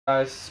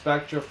Guys,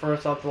 Spectra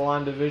first off the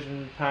line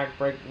division pack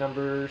break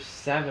number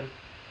 7.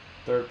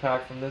 Third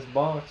pack from this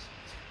box.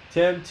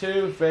 Tim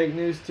 2, Fake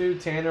News 2,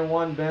 Tanner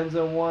 1,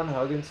 Benzo 1,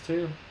 Huggins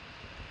 2.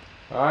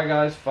 Alright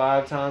guys,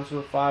 5 times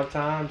for 5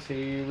 times.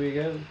 Here we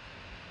go.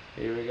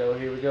 Here we go,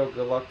 here we go.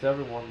 Good luck to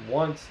everyone.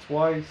 Once,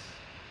 twice,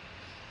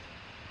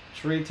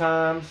 3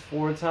 times,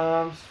 4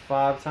 times,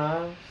 5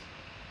 times.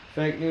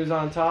 Fake News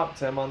on top,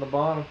 Tim on the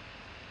bottom.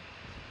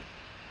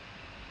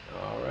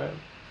 Alright.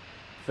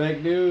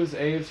 Fake News,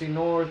 AFC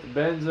North,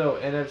 Benzo,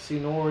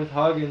 NFC North,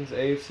 Huggins,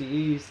 AFC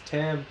East,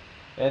 Tim,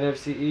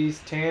 NFC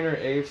East, Tanner,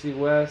 AFC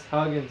West,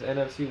 Huggins,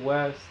 NFC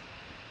West.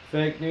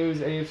 Fake News,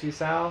 AFC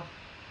South,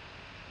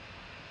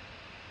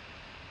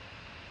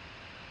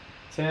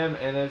 Tim,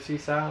 NFC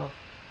South.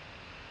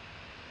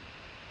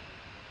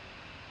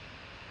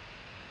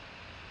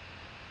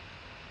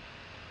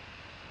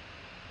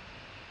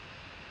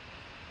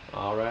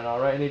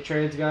 Alright. Any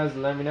trades, guys,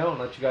 let me know and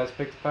let you guys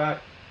pick the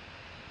pack.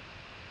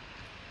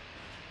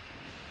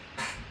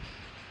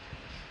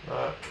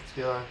 Alright, let's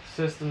get our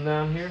system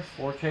down here.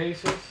 4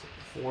 cases,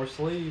 4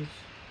 sleeves.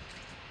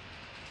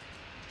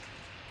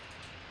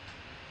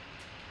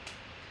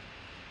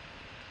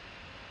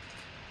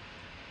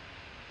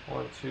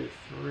 One, two,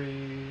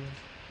 3,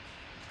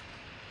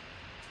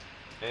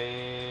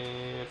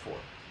 and 4.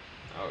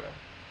 Okay.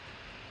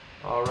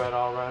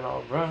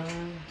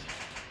 Alright.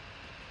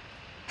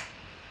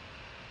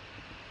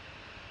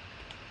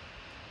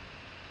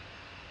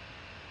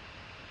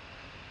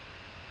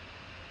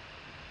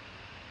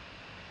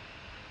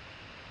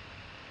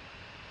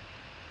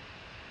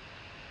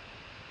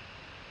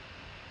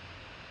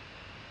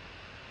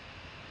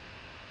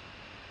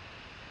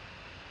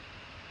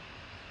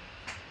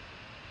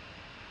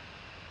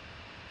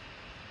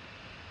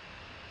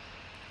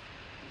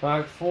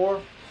 Pack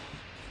 4.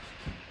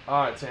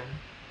 Alright, Tim.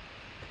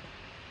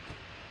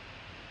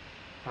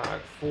 Pack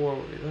 4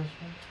 will be this one.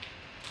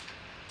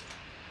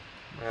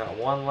 I got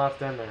 1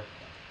 left in there.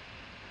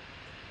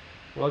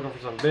 We're looking for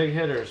some big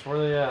hitters. Where are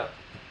they at?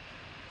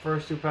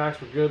 First 2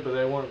 packs were good, but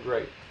they weren't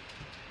great.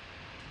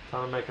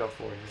 Time to make up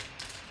for you.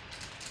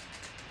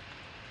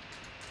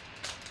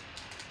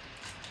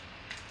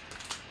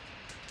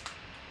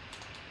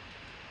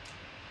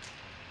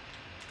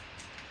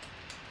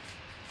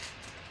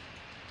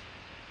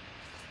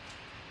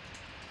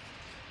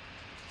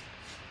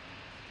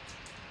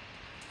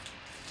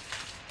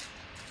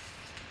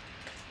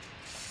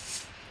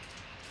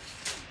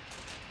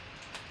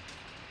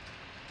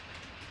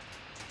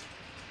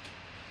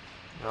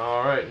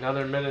 Alright,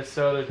 another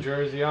Minnesota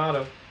jersey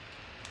auto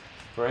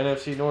for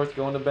NFC North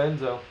going to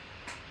Benzo.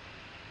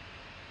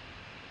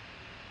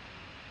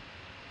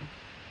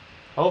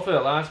 Hopefully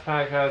that last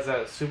pack has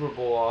that Super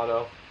Bowl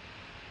auto.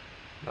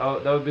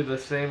 That would be the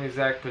same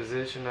exact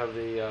position of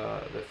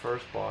the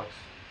first box.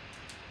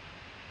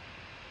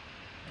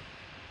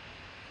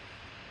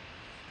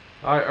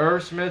 Alright,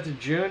 Irv Smith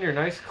Jr.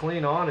 Nice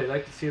clean auto. You'd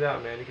like to see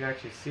that, man. You can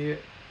actually see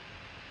it.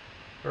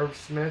 Irv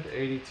Smith,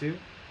 82.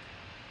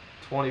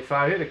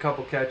 25. Hit a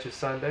couple catches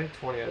Sunday.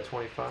 20 out of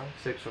 25.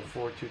 6 for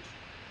 4. 2.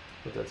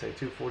 What did that say?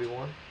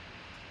 241.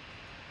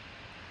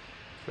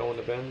 Going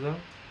to Benzo.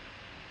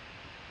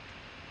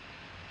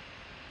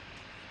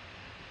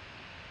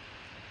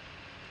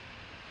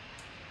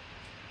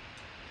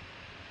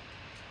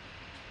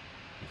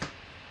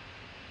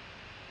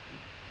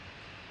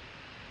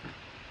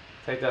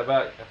 Take that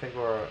back. I think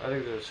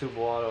there's a Super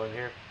Bowl auto in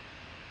here.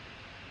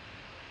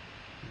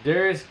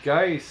 Darius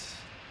Geis,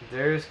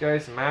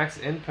 max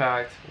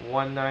impact,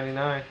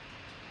 199.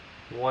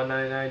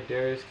 199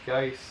 Darius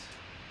Geis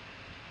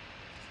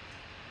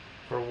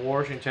for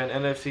Washington.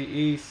 NFC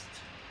East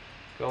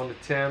going to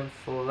Tim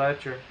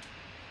Fletcher.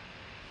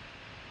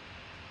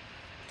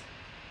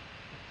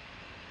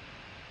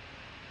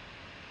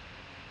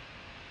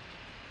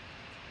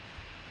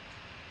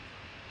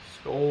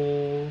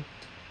 Skull.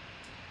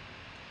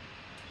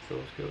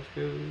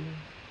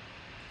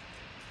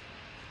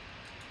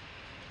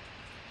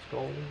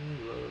 Skull.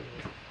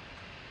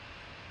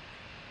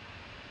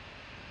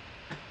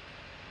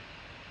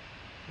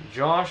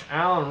 Josh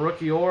Allen,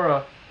 rookie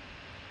aura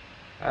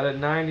at a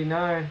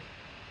 99.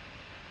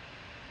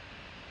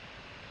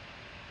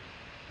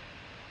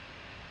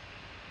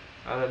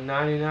 At a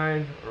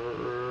 99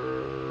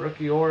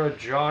 rookie aura,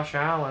 Josh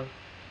Allen.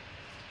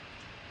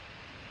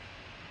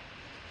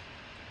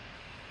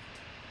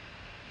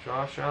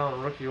 Josh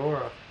Allen, rookie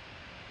aura.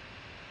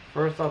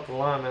 First off the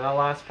line, man, that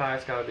last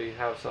pack's got to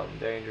have something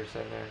dangerous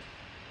in there.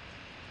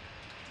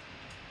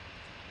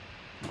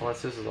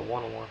 Unless this is a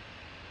 1-1.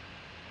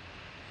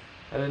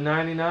 At a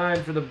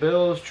 99 for the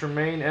Bills,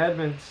 Tremaine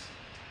Edmonds.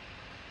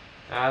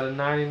 At a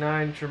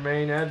 99,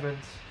 Tremaine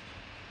Edmonds.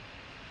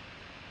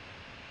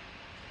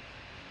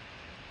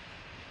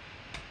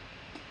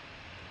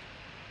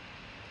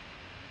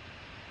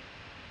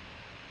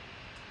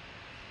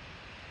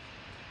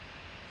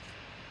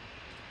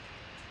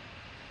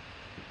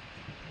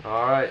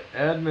 Alright,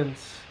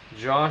 Edmonds,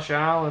 Josh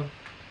Allen,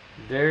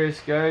 Darius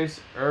Geis,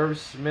 Irv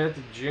Smith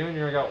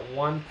Jr. I got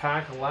 1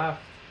 pack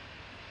left.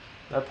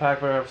 That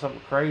pack better have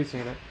something crazy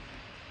in it.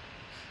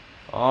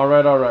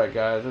 Alright,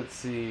 guys. Let's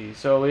see.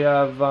 So we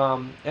have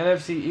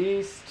NFC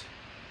East.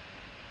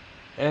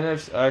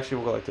 Actually,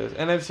 we'll go like this.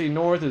 NFC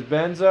North is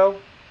Benzo.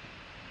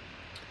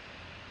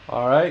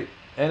 Alright.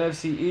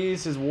 NFC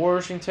East is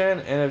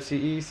Washington. NFC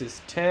East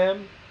is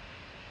Tim.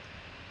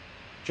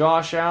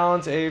 Josh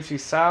Allen's AFC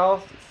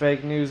South.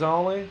 Fake news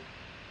only.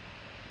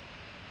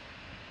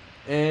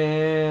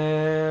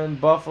 And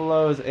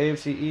Buffalo is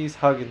AFC East.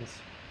 Huggins.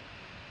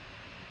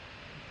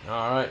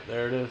 Alright,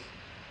 there it is.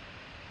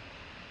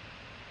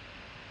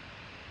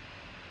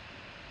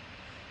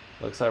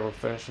 Looks like we're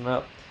finishing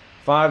up.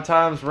 5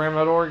 times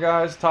Ram.org,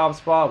 guys. Top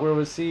spot will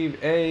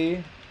receive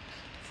a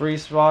free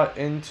spot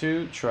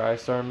into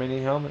TriStar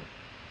Mini Helmet.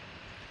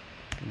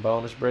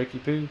 Bonus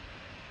breaky poo.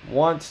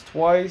 Once,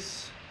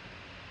 twice.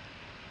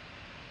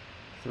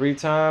 3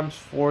 times,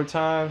 4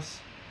 times.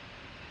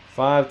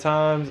 5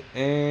 times,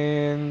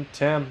 and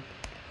Tim.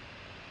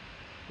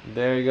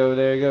 There you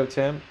go,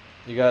 Tim.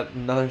 You got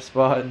another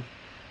spot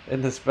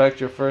in the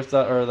Spectra first,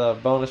 or the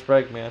bonus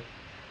break, man.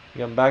 You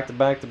got them back to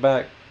back to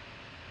back.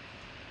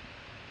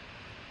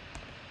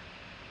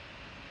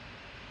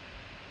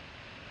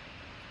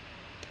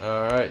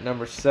 Alright,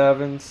 number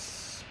 7,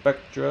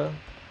 Spectra.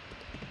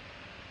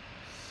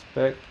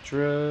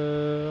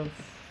 Spectra,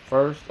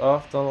 first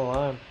off the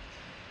line.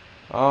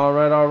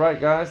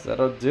 Alright, guys.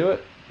 That'll do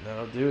it.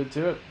 That'll do it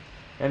to it.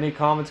 Any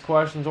comments,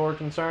 questions, or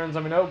concerns,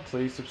 let me know.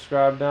 Please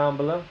subscribe down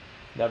below.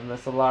 Never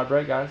miss a live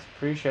break, guys.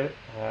 Appreciate it.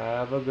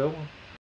 Have a good one.